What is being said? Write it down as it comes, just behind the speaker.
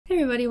Hey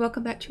everybody,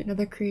 welcome back to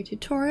another Krita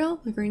tutorial.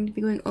 We're going to be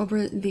going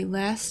over the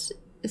last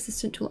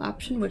assistant tool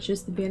option, which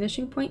is the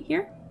vanishing point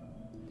here.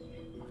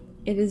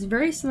 It is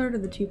very similar to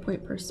the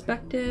 2-point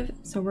perspective,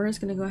 so we're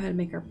just going to go ahead and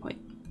make our point.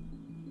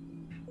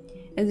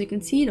 As you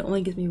can see, it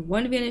only gives me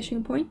one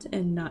vanishing point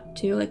and not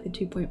two like the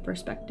 2-point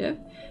perspective,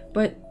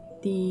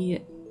 but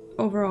the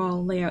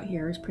overall layout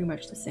here is pretty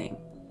much the same.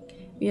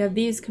 We have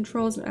these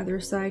controls on either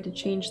side to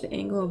change the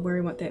angle of where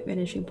we want that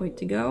vanishing point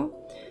to go.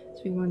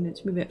 So we wanted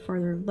to move it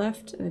farther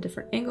left at a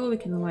different angle, we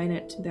can align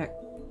it to that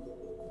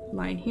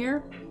line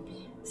here.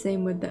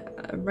 Same with the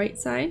right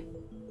side.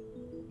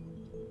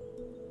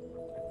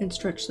 And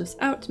stretch this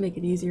out to make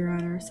it easier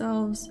on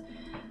ourselves.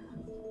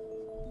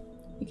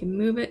 We can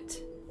move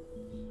it.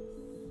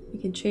 We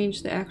can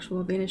change the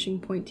actual vanishing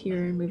point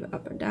here and move it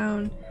up or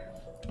down.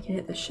 You can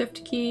hit the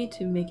shift key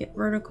to make it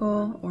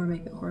vertical or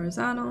make it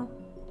horizontal.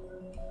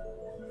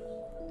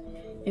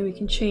 And we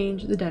can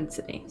change the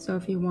density. So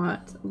if you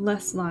want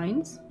less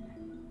lines,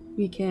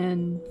 we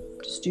can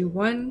just do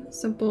one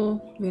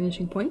simple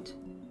vanishing point.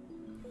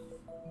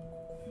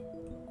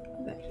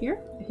 Put that here.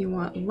 If you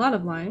want a lot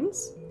of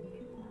lines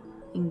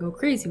and go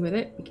crazy with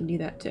it, we can do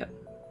that too.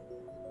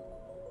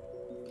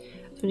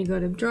 So when you go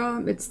to draw,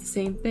 it's the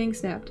same thing,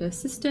 snap to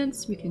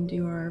assistance. We can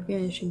do our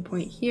vanishing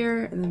point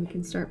here, and then we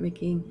can start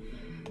making,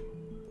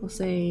 we'll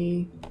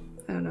say,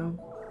 I don't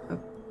know,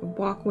 a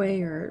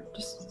walkway or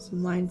just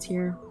some lines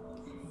here.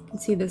 You can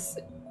see this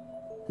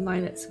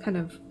line that's kind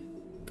of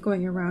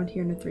going around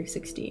here in a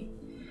 360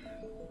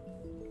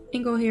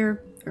 angle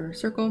here, or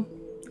circle,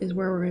 is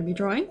where we're going to be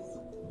drawing.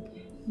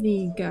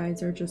 The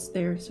guides are just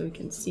there so we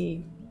can see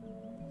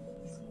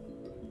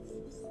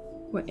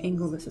what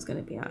angle this is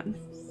going to be on.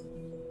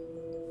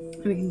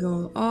 And we can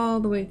go all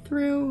the way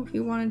through if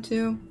you wanted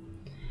to.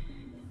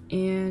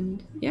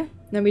 And yeah,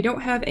 now we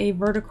don't have a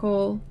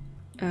vertical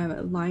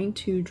line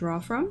to draw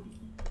from,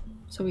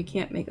 so we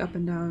can't make up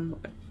and down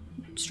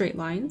straight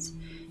lines.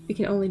 We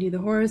can only do the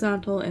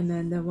horizontal and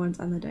then the ones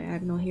on the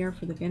diagonal here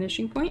for the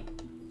vanishing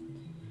point.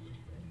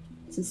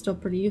 This is still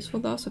pretty useful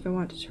though, so if I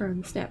want to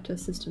turn the snap to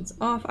assistance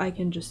off, I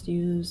can just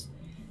use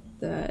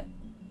the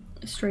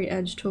straight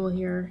edge tool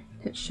here,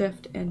 hit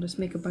shift, and just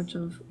make a bunch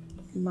of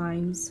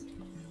lines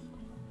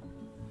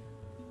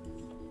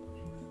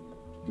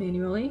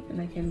manually, and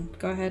I can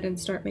go ahead and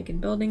start making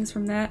buildings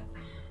from that.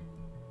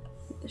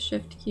 Hit the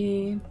shift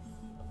key.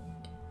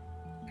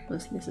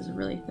 This is a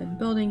really thin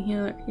building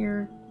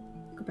here.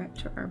 Go back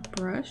to our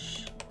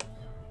brush.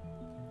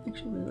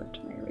 Actually, move it to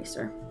my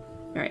eraser.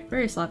 Alright,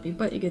 very sloppy,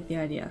 but you get the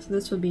idea. So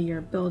this would be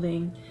your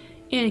building,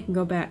 and you can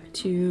go back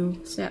to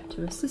snap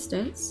to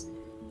assistance,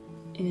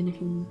 and you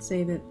can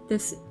say that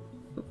this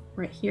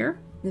right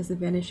here is the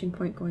vanishing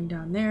point going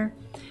down there.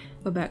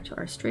 Go back to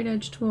our straight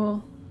edge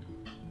tool,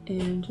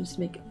 and just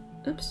make,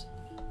 oops,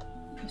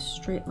 a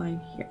straight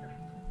line here.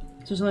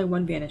 So there's only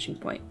one vanishing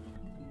point.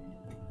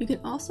 You can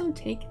also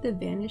take the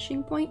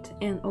vanishing point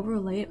and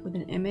overlay it with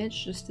an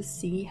image just to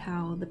see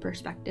how the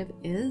perspective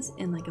is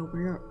in like a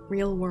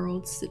real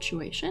world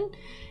situation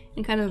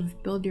and kind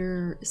of build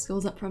your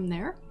skills up from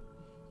there.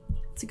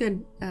 It's a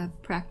good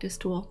practice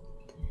tool.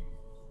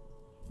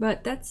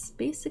 But that's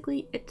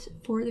basically it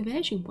for the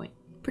vanishing point.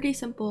 Pretty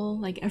simple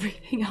like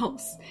everything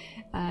else.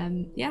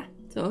 Yeah,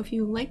 so if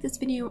you liked this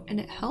video and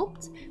it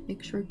helped,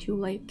 make sure to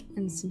like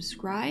and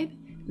subscribe.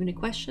 If you have any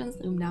questions,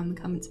 leave them down in the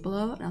comments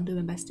below and I'll do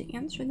my best to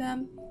answer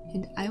them.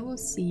 And I will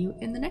see you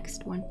in the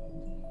next one.